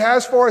 whatever he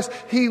has for us,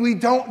 we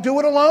don't do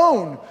it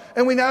alone.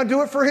 And we now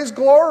do it for his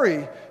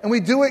glory. And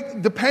we do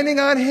it depending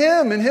on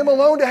him and him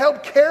alone to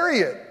help carry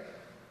it.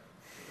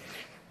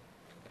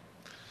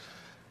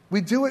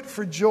 We do it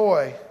for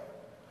joy.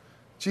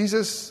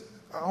 Jesus,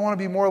 I want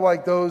to be more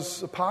like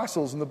those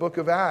apostles in the book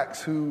of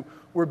Acts who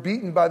were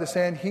beaten by the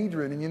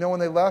Sanhedrin. And you know when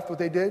they left, what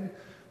they did?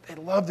 They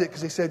loved it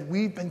because they said,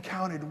 we've been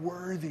counted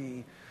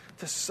worthy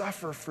to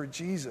suffer for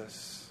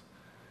Jesus.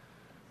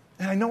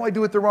 And I know I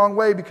do it the wrong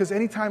way because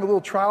anytime a little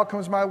trial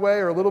comes my way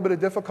or a little bit of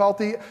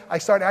difficulty, I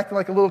start acting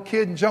like a little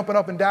kid and jumping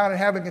up and down and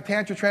having a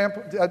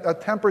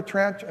temper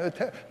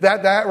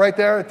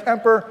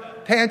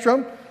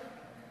tantrum.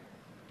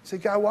 I say,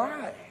 God,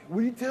 why? What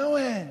are you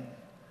doing?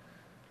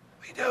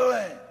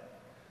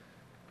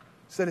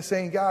 Instead of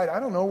saying, God, I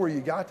don't know where you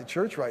got to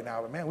church right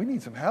now, but man, we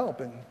need some help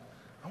and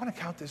I want to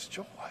count this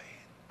joy.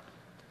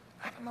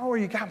 I don't know where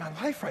you got my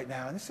life right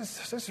now, and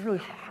this is really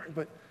hard,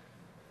 but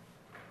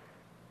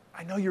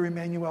I know you're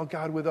Emmanuel,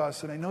 God with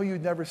us, and I know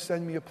you'd never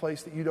send me a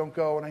place that you don't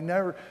go, and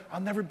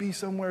I'll never be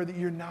somewhere that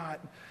you're not.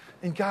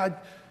 And God,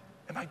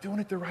 am I doing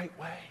it the right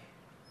way?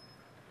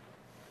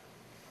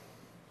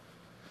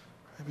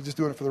 Maybe just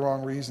doing it for the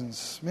wrong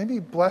reasons. Maybe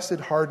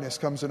blessed hardness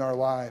comes in our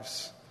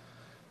lives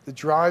that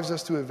drives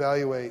us to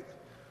evaluate,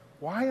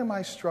 why am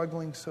I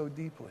struggling so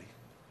deeply?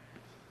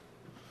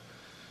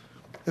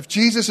 If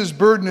Jesus'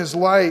 burden is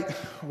light,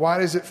 why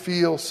does it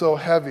feel so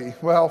heavy?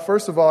 Well,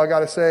 first of all, I got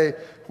to say,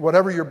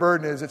 whatever your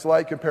burden is, it's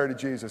light compared to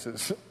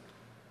Jesus's.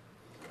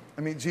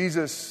 I mean,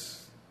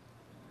 Jesus,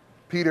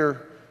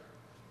 Peter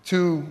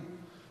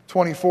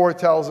 2:24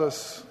 tells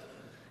us,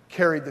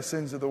 carried the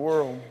sins of the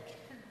world.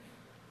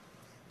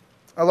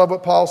 I love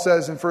what Paul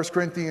says in 2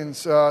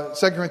 Corinthians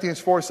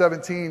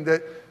 4:17,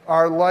 that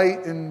our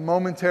light and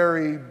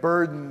momentary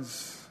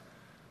burdens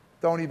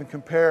don't even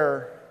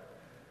compare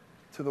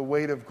to the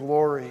weight of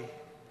glory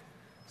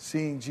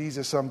seeing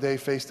Jesus someday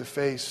face to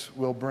face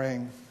will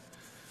bring.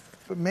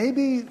 But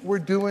maybe we're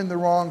doing the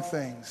wrong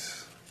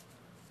things.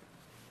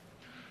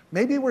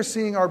 Maybe we're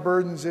seeing our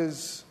burdens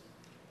as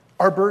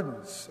our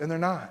burdens, and they're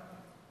not.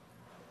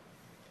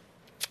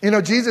 You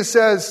know, Jesus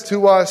says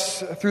to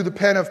us through the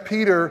pen of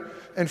Peter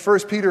in 1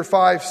 Peter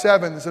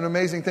 5:7, there's an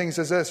amazing thing. He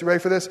says this, you ready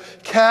for this?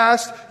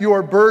 Cast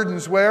your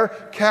burdens where?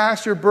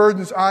 Cast your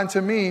burdens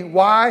onto me.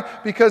 Why?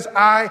 Because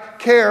I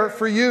care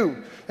for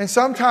you. And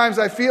sometimes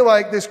I feel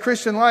like this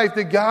Christian life,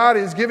 that God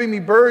is giving me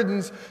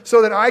burdens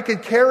so that I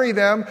could carry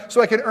them,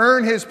 so I could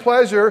earn his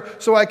pleasure,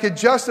 so I could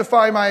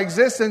justify my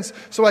existence,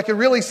 so I could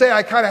really say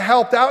I kind of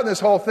helped out in this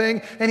whole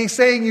thing. And he's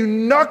saying, you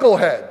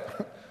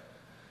knucklehead,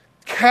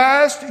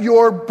 cast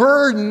your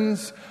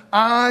burdens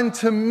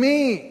onto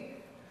me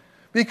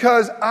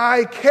because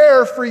I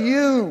care for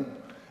you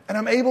and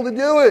I'm able to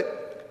do it.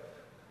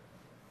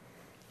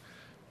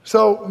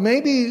 So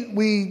maybe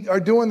we are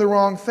doing the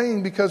wrong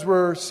thing because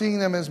we're seeing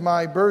them as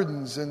my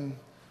burdens and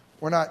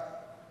we're not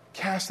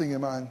casting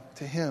them on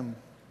to him.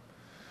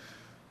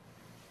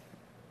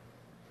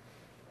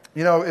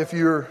 You know, if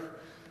you're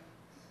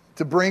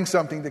to bring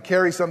something, to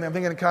carry something, I'm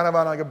thinking kind of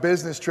on like a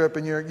business trip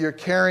and you're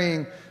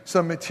carrying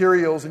some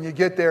materials and you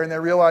get there and they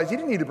realize you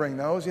didn't need to bring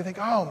those. You think,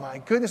 oh my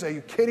goodness, are you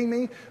kidding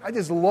me? I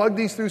just lugged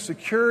these through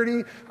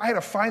security. I had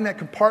to find that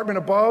compartment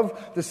above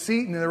the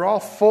seat and they're all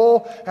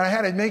full and I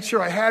had to make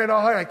sure I had it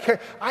all. I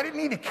didn't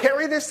need to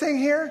carry this thing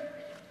here.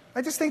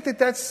 I just think that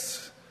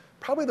that's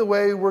probably the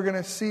way we're going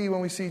to see when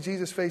we see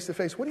Jesus face to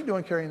face. What are you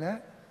doing carrying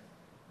that?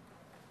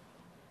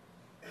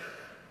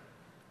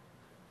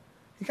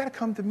 You got to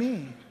come to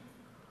me.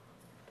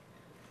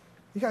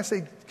 You got to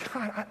say,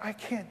 God, I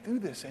can't do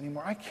this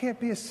anymore. I can't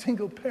be a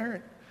single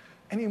parent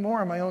anymore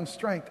on my own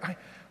strength.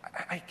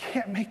 I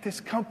can't make this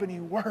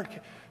company work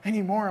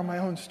anymore on my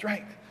own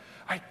strength.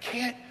 I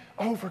can't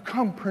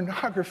overcome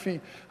pornography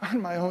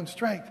on my own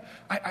strength.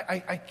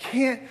 I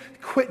can't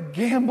quit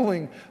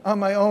gambling on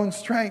my own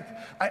strength.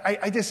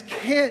 I just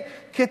can't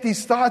get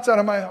these thoughts out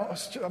of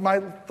my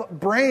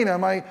brain on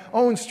my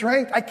own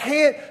strength. I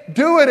can't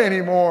do it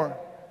anymore.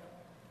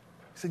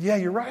 I said, yeah,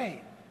 you're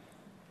right.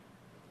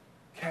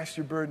 Cast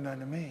your burden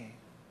onto me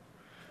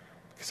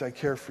because I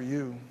care for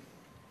you.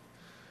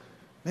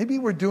 Maybe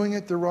we're doing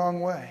it the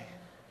wrong way.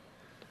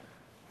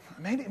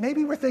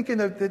 Maybe we're thinking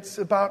that it's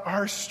about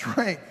our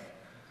strength.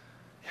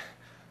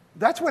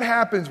 That's what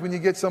happens when you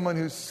get someone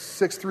who's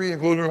 6'3"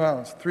 and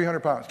 300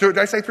 pounds. Did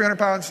I say 300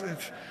 pounds?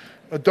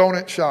 A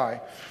donut shy.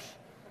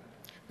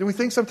 Then we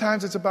think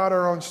sometimes it's about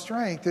our own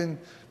strength. And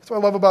that's what I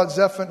love about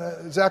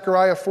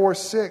Zechariah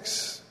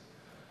 4:6.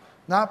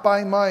 Not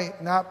by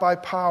might, not by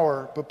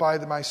power, but by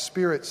my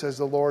Spirit, says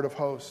the Lord of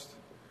hosts.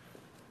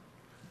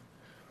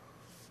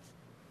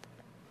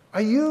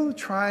 Are you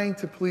trying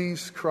to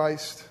please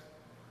Christ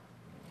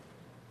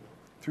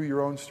through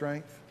your own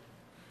strength?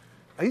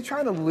 Are you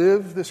trying to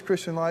live this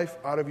Christian life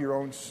out of your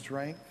own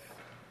strength,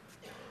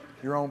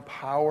 your own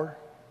power?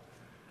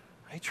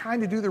 Are you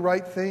trying to do the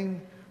right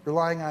thing,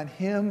 relying on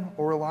Him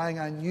or relying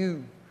on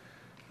you?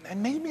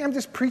 And maybe I'm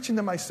just preaching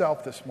to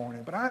myself this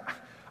morning, but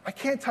I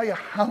can't tell you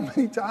how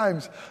many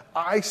times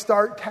I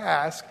start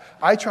tasks,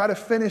 I try to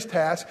finish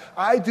tasks,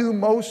 I do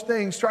most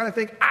things trying to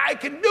think, I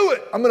can do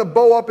it. I'm going to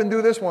bow up and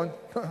do this one.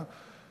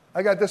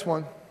 I got this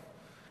one.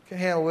 Can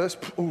handle this.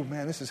 Oh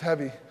man, this is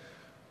heavy.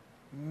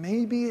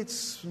 Maybe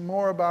it's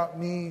more about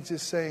me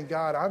just saying,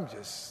 God, I'm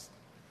just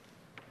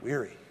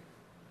weary.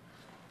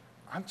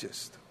 I'm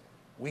just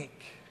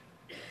weak.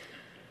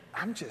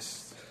 I'm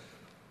just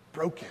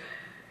broken.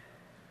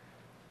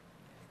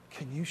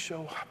 Can you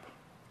show up?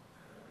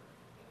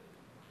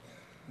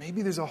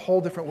 Maybe there's a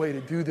whole different way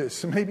to do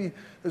this. Maybe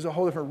there's a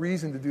whole different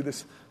reason to do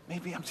this.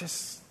 Maybe I'm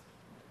just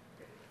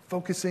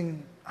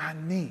focusing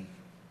on me,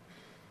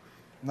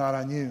 not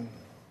on you.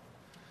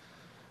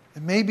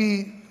 And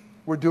maybe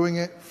we're doing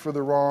it for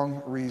the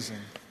wrong reason.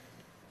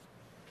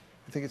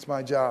 I think it's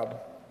my job.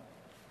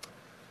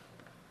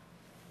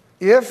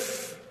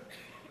 If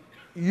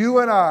you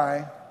and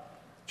I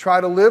try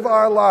to live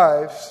our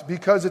lives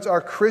because it's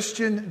our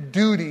Christian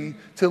duty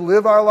to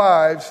live our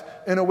lives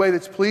in a way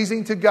that's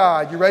pleasing to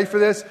God, you ready for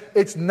this?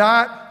 It's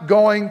not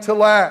going to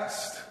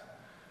last.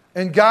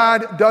 And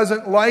God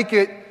doesn't like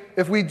it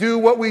if we do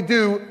what we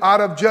do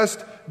out of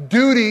just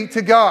duty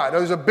to God.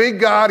 There's a big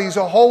God, He's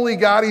a holy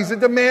God, He's a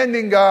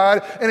demanding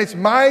God, and it's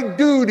my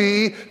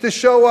duty to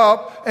show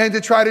up and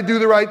to try to do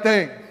the right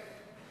thing.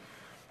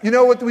 You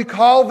know what we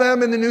call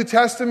them in the New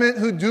Testament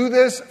who do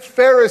this?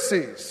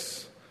 Pharisees.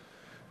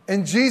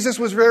 And Jesus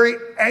was very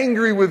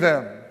angry with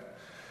them.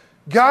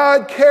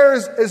 God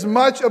cares as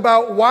much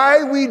about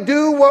why we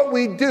do what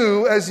we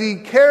do as He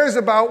cares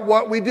about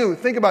what we do.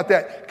 Think about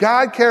that.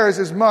 God cares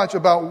as much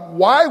about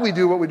why we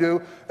do what we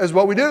do as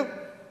what we do.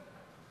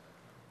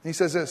 He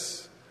says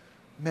this,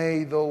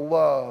 may the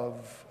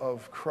love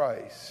of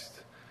Christ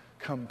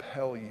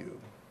compel you.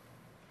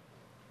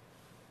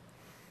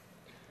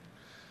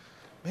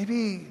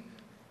 Maybe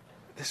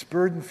this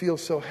burden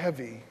feels so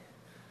heavy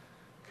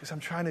because I'm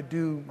trying to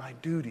do my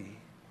duty.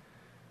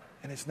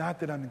 And it's not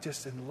that I'm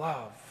just in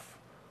love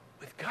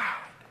with God.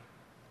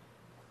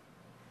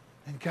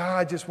 And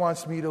God just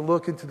wants me to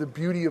look into the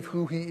beauty of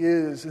who He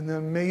is and the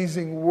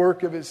amazing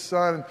work of His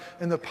Son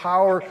and the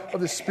power of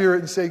the Spirit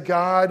and say,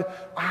 God,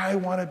 I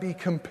want to be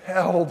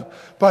compelled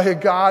by a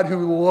God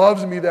who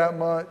loves me that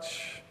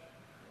much.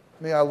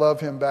 May I love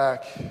Him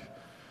back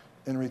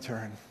in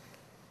return.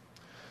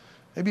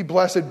 Maybe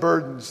blessed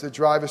burdens that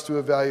drive us to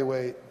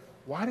evaluate,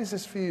 why does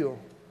this feel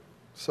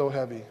so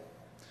heavy?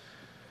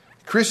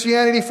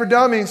 Christianity for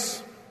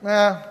dummies.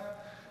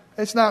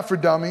 It's not for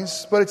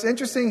dummies, but it's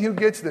interesting who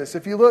gets this.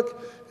 If you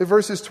look at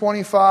verses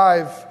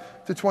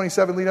 25 to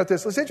 27 leading up to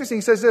this, it's interesting.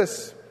 He says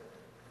this.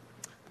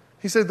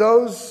 He said,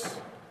 those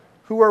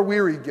who are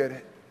weary get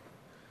it.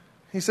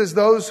 He says,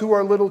 those who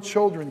are little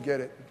children get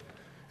it.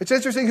 It's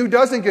interesting who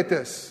doesn't get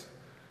this.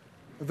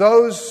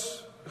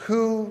 Those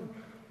who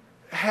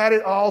had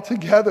it all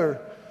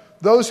together.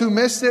 Those who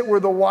missed it were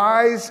the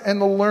wise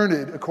and the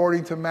learned,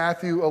 according to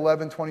Matthew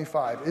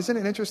 11:25. Isn't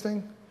it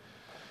interesting?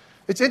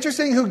 It's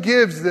interesting who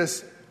gives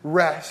this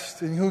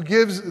rest and who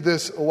gives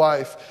this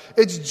life.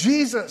 It's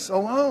Jesus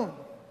alone.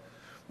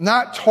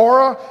 Not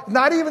Torah,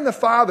 not even the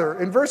Father.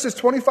 In verses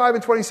 25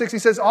 and 26, He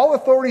says, all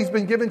authority has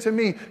been given to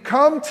me.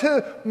 Come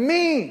to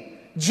me.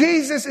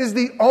 Jesus is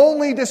the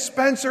only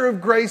dispenser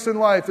of grace and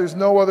life. There's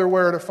no other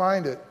where to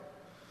find it.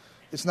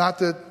 It's not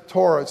the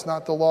Torah. It's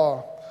not the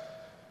law.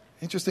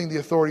 Interesting, the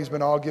authority has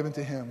been all given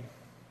to Him.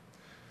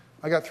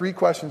 I got 3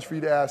 questions for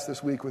you to ask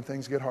this week when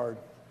things get hard.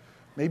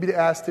 Maybe to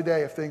ask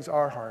today if things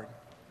are hard.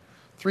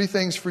 3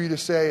 things for you to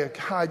say,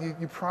 God,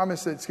 you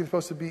promised that it's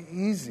supposed to be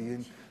easy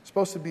and it's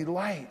supposed to be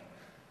light.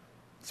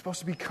 It's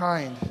supposed to be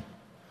kind.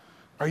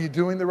 Are you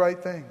doing the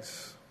right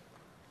things?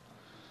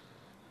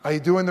 Are you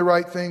doing the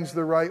right things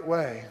the right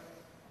way?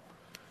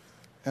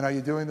 And are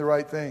you doing the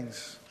right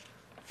things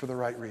for the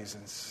right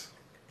reasons?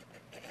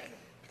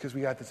 Because we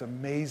got this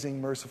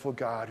amazing, merciful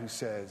God who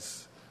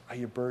says, are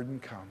you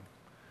burdened? Come.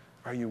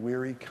 Are you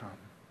weary? Come.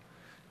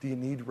 Do you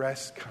need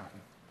rest? Come.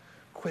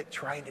 Quit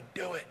trying to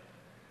do it.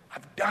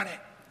 I've done it.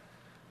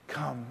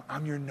 Come.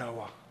 I'm your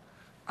Noah.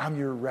 I'm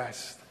your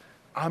rest.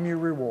 I'm your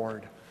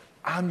reward.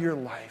 I'm your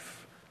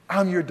life.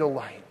 I'm your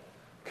delight.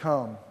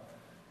 Come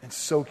and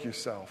soak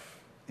yourself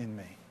in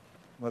me.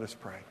 Let us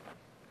pray.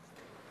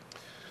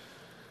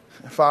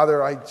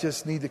 Father, I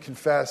just need to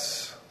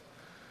confess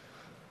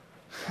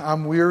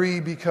I'm weary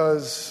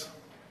because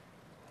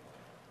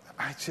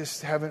I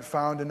just haven't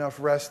found enough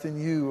rest in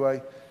you.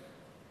 I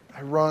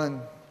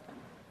run.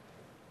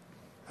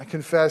 I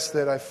confess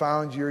that I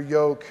found your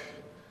yoke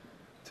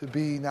to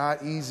be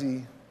not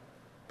easy,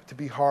 but to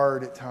be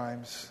hard at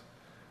times.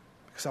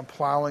 Because I'm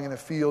plowing in a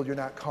field you're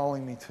not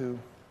calling me to.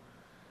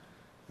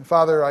 And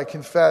Father, I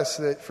confess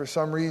that for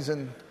some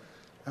reason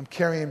I'm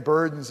carrying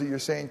burdens that you're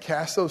saying,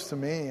 cast those to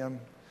me.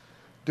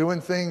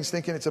 doing things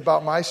thinking it's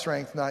about my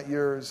strength, not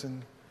yours.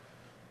 And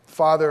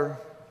Father,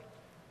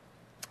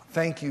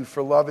 thank you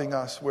for loving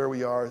us where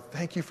we are.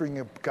 Thank you for being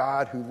a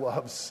God who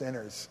loves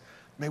sinners.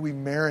 May we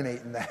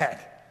marinate in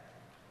that.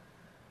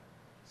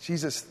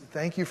 Jesus,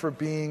 thank you for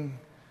being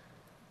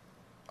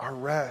our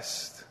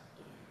rest.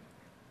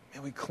 May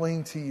we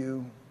cling to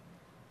you.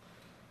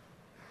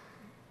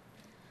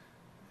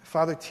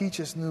 Father, teach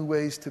us new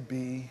ways to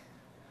be.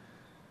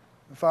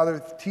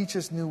 Father, teach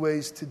us new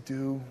ways to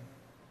do.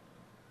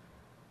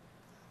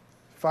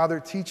 Father,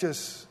 teach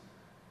us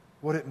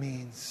what it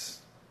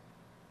means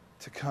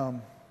to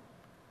come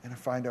and to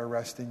find our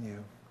rest in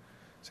you.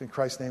 So in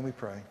Christ's name we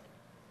pray.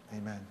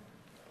 Amen.